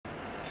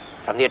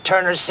From the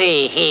eternal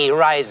sea he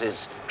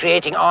rises,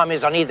 creating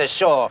armies on either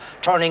shore,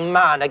 turning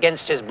man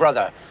against his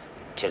brother,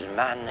 till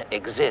man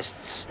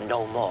exists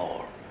no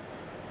more.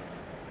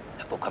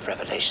 The book of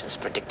Revelations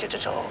predicted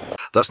it all.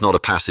 That's not a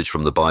passage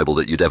from the Bible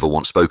that you'd ever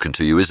want spoken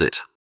to you, is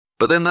it?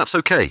 But then that's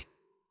okay,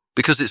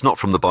 because it's not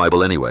from the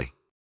Bible anyway.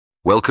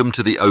 Welcome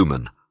to The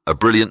Omen, a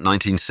brilliant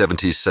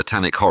 1970s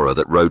satanic horror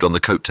that rode on the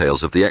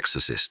coattails of The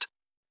Exorcist.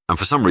 And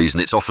for some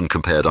reason it's often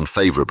compared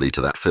unfavourably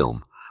to that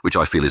film, which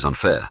I feel is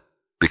unfair,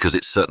 because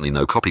it's certainly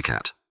no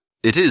copycat.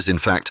 It is, in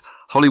fact,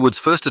 Hollywood's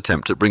first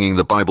attempt at bringing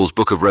the Bible's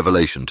Book of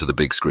Revelation to the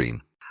big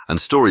screen. And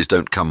stories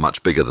don't come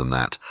much bigger than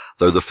that,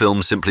 though the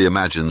film simply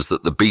imagines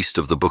that the beast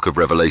of the Book of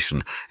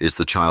Revelation is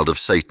the child of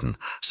Satan,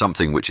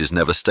 something which is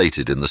never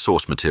stated in the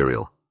source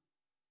material.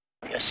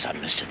 Your son,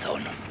 Mr.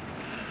 Thorn,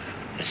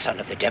 the son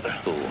of the devil.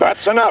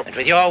 That's enough. And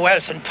with your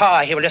wealth and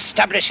power, he will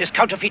establish his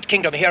counterfeit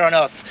kingdom here on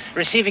earth,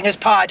 receiving his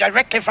power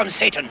directly from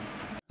Satan.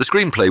 The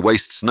screenplay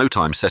wastes no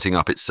time setting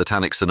up its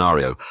satanic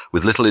scenario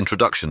with little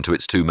introduction to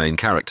its two main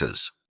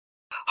characters.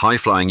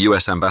 High-flying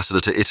US ambassador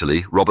to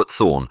Italy, Robert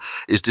Thorn,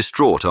 is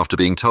distraught after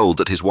being told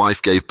that his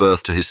wife gave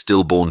birth to his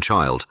stillborn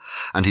child,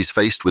 and he's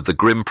faced with the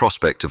grim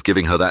prospect of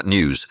giving her that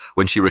news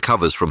when she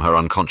recovers from her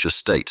unconscious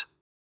state.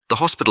 The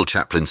hospital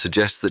chaplain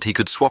suggests that he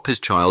could swap his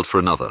child for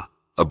another,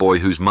 a boy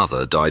whose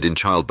mother died in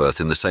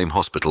childbirth in the same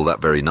hospital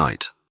that very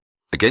night.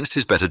 Against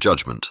his better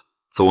judgment,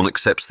 Thorn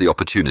accepts the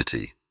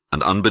opportunity,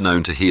 and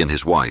unbeknown to he and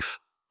his wife,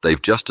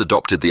 they've just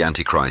adopted the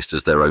Antichrist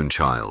as their own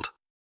child.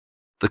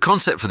 The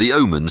concept for The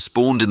Omen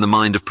spawned in the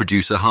mind of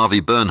producer Harvey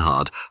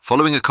Bernhard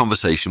following a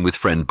conversation with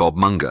friend Bob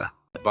Munger.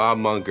 Bob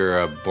Munger,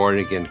 a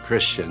born-again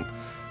Christian,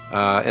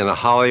 in a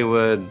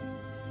Hollywood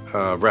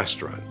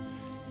restaurant.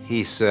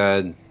 He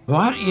said,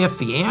 "What if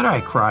the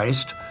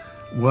Antichrist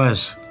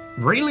was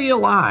really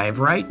alive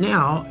right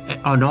now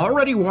and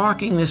already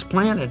walking this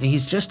planet?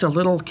 He's just a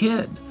little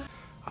kid."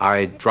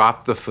 I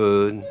dropped the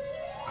food.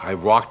 I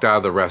walked out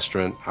of the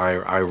restaurant.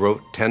 I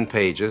wrote 10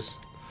 pages.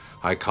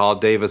 I called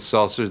David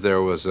Seltzer.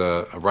 There was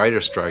a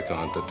writer's strike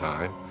on at the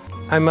time.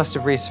 I must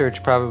have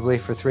researched probably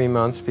for 3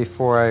 months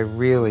before I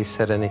really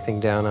set anything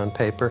down on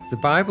paper. The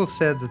Bible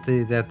said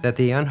that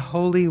the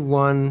unholy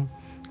one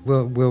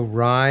will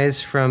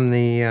rise from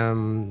the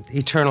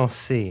eternal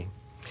sea.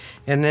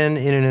 And then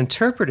in an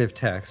interpretive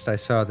text, I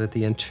saw that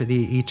the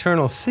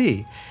eternal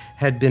sea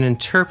had been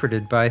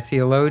interpreted by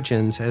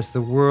theologians as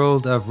the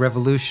world of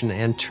revolution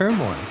and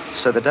turmoil.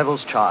 So the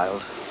devil's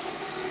child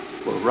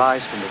will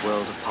rise from the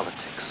world of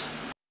politics.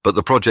 But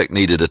the project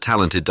needed a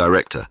talented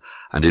director,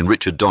 and in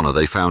Richard Donner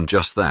they found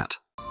just that.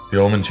 The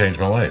Omen changed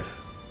my life.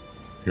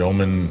 The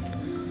Omen,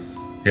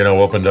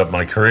 opened up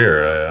my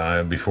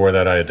career. Before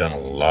that, I had done a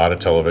lot of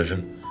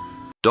television.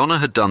 Donner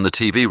had done the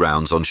TV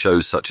rounds on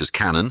shows such as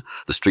Cannon,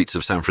 The Streets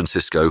of San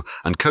Francisco,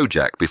 and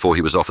Kojak before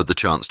he was offered the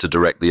chance to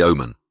direct The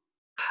Omen.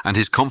 And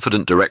his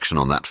confident direction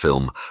on that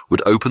film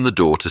would open the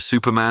door to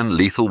Superman,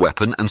 Lethal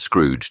Weapon, and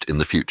Scrooged in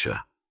the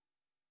future.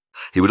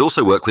 He would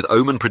also work with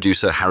Omen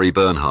producer Harvey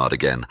Bernhard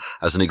again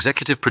as an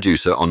executive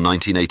producer on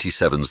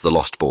 1987's The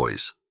Lost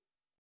Boys.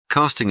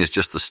 Casting is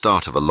just the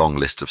start of a long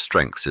list of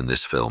strengths in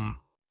this film.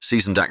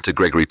 Seasoned actor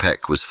Gregory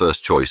Peck was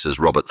first choice as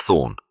Robert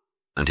Thorn,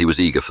 and he was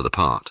eager for the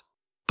part.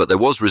 But there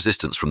was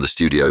resistance from the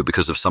studio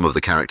because of some of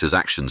the characters'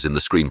 actions in the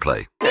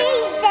screenplay.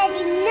 Please,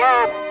 Daddy,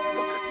 no!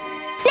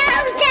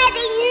 No,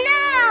 Daddy,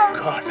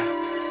 no! God,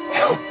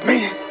 help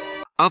me.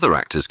 Other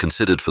actors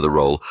considered for the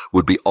role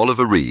would be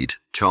Oliver Reed,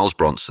 Charles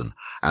Bronson,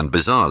 and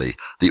bizarrely,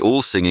 the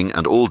all-singing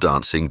and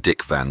all-dancing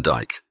Dick Van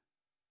Dyke.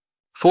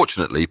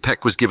 Fortunately,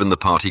 Peck was given the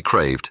part he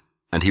craved,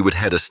 and he would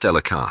head a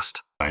stellar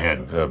cast. I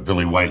had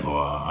Billie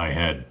Whitelaw, I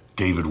had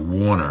David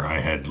Warner,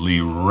 I had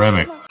Lee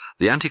Remick.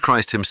 The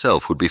Antichrist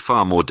himself would be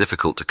far more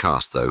difficult to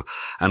cast, though,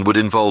 and would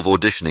involve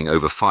auditioning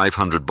over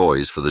 500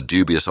 boys for the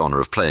dubious honor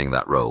of playing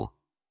that role.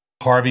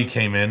 Harvey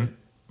came in,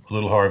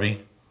 little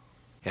Harvey.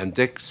 And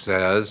Dick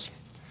says,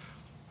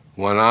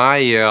 "When I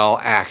yell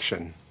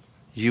action,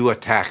 you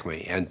attack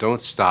me, and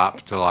don't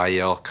stop till I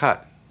yell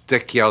cut."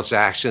 Dick yells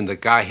action, the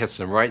guy hits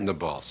him right in the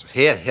balls.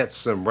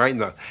 Hits him right in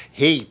the,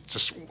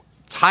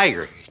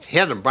 tiger,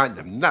 hit him right in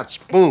the nuts.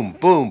 Boom,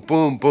 boom,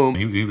 boom, boom.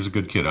 He was a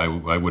good kid. I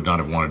would not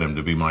have wanted him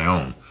to be my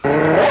own.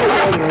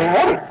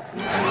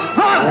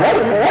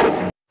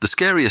 The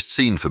scariest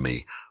scene for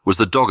me was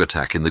the dog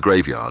attack in the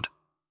graveyard.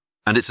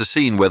 And it's a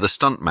scene where the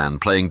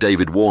stuntman playing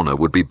David Warner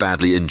would be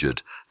badly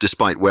injured,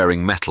 despite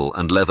wearing metal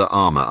and leather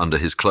armor under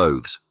his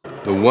clothes.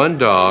 The one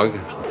dog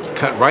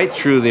cut right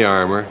through the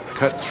armor,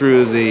 cut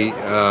through the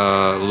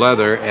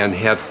leather, and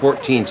had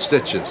 14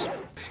 stitches.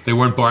 They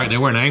weren't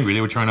angry.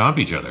 They were trying to hump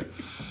each other.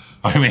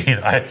 I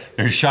mean,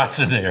 there's shots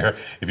in there.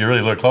 If you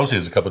really look closely,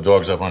 there's a couple of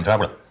dogs up on top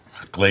with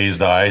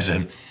glazed eyes,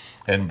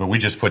 but we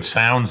just put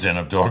sounds in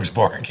of dogs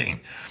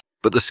barking.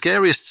 But the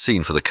scariest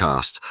scene for the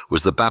cast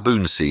was the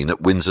baboon scene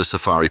at Windsor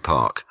Safari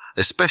Park,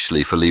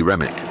 especially for Lee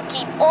Remick.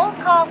 Keep all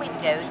car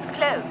windows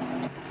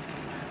closed.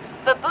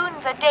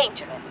 Baboons are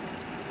dangerous.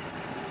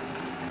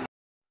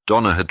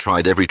 Donner had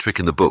tried every trick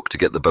in the book to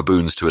get the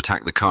baboons to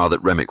attack the car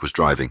that Remick was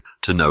driving,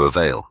 to no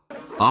avail.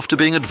 After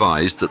being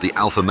advised that the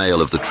alpha male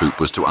of the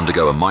troop was to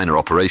undergo a minor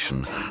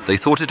operation, they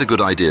thought it a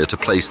good idea to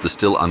place the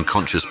still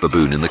unconscious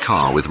baboon in the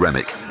car with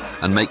Remick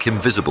and make him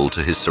visible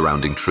to his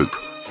surrounding troop.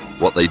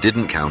 What they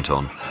didn't count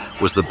on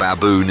was the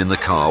baboon in the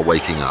car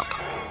waking up.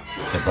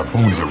 The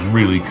baboons are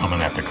really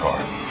coming at the car.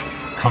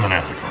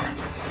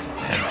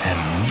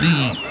 And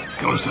Lee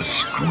goes to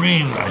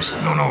scream. I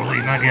said, no, Lee,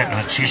 not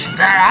yet. She said,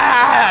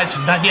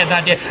 not yet.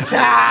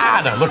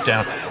 And I look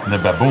down, and the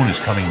baboon is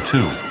coming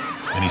too.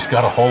 And he's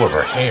got a hold of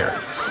her hair,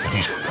 and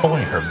he's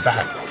pulling her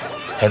back.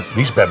 And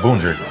these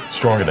baboons are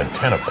stronger than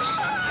 10 of us.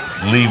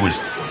 Lee was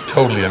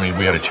totally,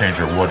 we had to change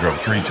her wardrobe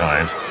 3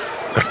 times.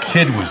 The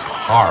kid was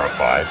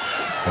horrified.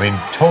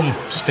 Total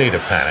state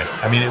of panic.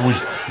 If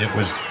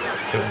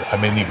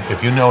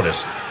you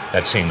notice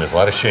that scene, there's a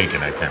lot of shaking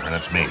that camera, and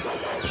that's me,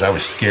 because I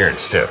was scared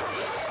stiff.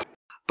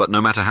 But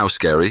no matter how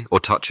scary or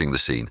touching the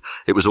scene,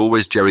 it was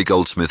always Jerry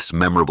Goldsmith's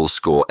memorable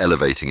score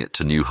elevating it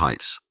to new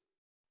heights.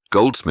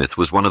 Goldsmith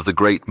was one of the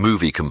great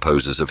movie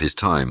composers of his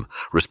time,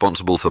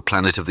 responsible for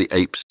Planet of the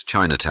Apes,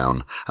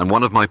 Chinatown, and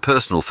one of my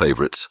personal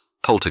favorites,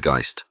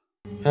 Poltergeist.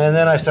 And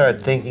then I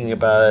started thinking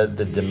about it,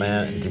 the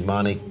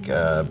demonic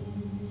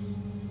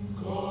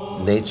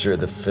nature of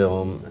the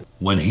film.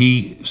 When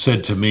he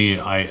said to me,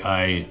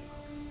 I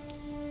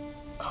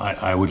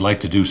would like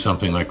to do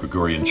something like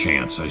Gregorian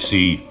chants. I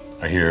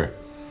hear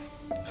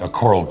a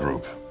choral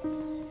group.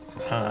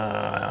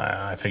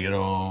 I figured,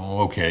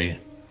 okay,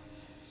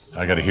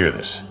 I got to hear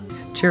this.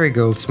 Jerry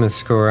Goldsmith's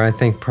score, I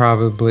think,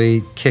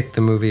 probably kicked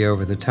the movie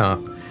over the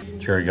top.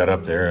 Jerry got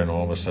up there, and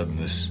all of a sudden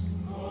this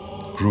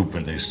group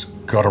and this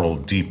guttural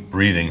deep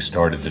breathing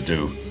started to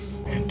do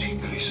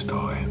Antichrist,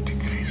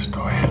 Antichrist,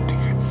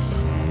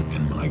 Antichrist.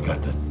 And I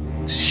got the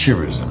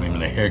shivers.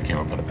 The hair came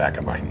up on the back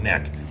of my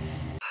neck.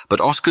 But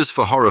Oscars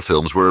for horror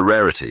films were a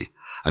rarity,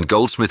 and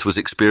Goldsmith was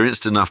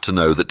experienced enough to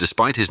know that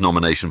despite his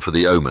nomination for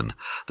The Omen,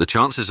 the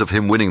chances of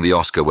him winning the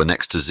Oscar were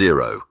next to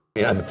zero.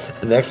 I'm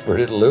an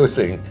expert at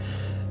losing,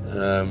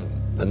 a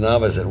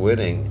novice at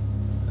winning.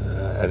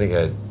 I think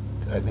that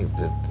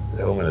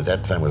The Omen at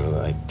that time was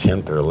like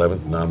 10th or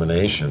 11th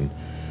nomination.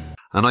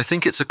 And I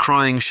think it's a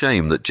crying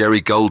shame that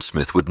Jerry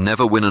Goldsmith would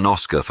never win an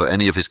Oscar for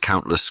any of his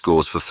countless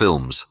scores for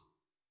films,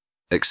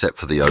 except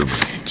for The Omen.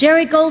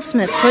 Jerry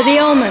Goldsmith for The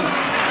Omen.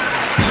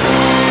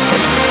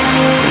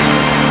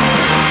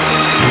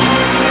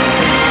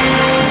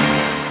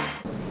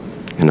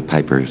 And the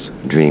Piper's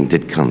dream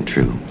did come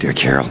true, dear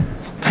Carol.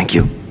 Thank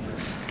you.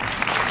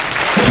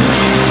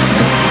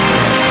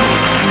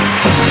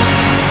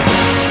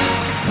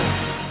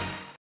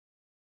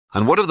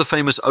 And what of the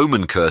famous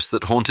Omen curse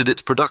that haunted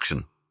its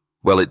production?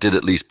 Well, it did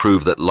at least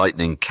prove that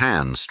lightning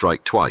can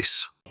strike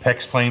twice.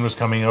 Peck's plane was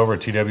coming over, a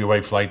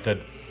TWA flight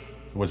that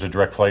was a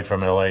direct flight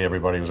from LA.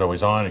 Everybody was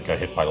always on. It got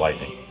hit by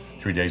lightning.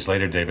 3 days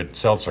later, David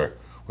Seltzer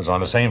was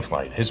on the same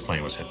flight. His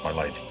plane was hit by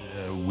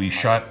lightning. We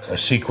shot a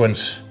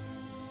sequence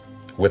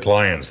with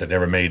lions that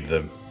never made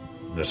the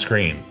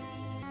screen.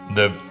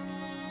 The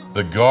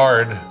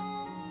guard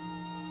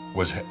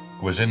was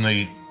in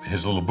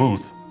his little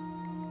booth.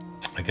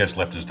 I guess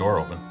left his door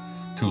open.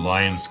 2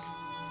 lions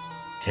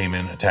came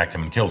in, attacked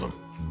him, and killed him.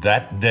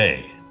 That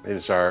day.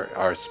 It's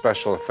our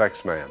special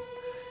effects man.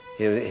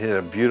 He had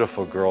a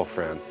beautiful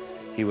girlfriend.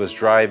 He was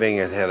driving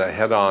and had a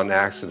head-on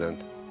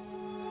accident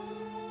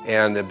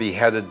and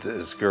beheaded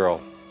his girl.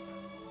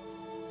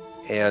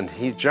 And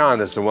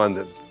John is the one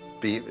that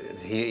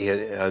he had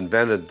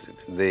invented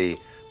the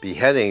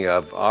beheading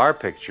of our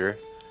picture.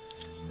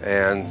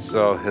 And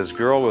so his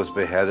girl was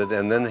beheaded,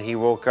 and then he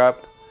woke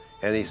up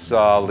and he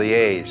saw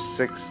Liège,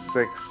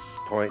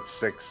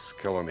 6.6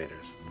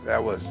 kilometers.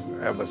 That was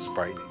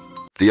frightening.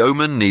 The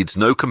Omen needs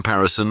no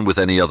comparison with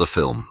any other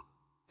film.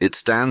 It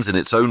stands in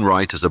its own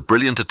right as a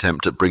brilliant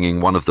attempt at bringing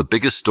one of the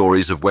biggest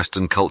stories of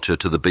Western culture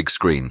to the big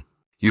screen.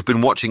 You've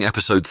been watching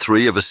episode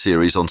 3 of a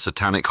series on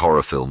satanic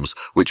horror films,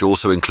 which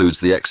also includes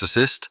The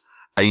Exorcist,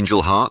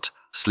 Angel Heart,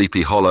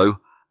 Sleepy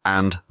Hollow,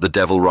 and The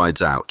Devil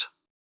Rides Out.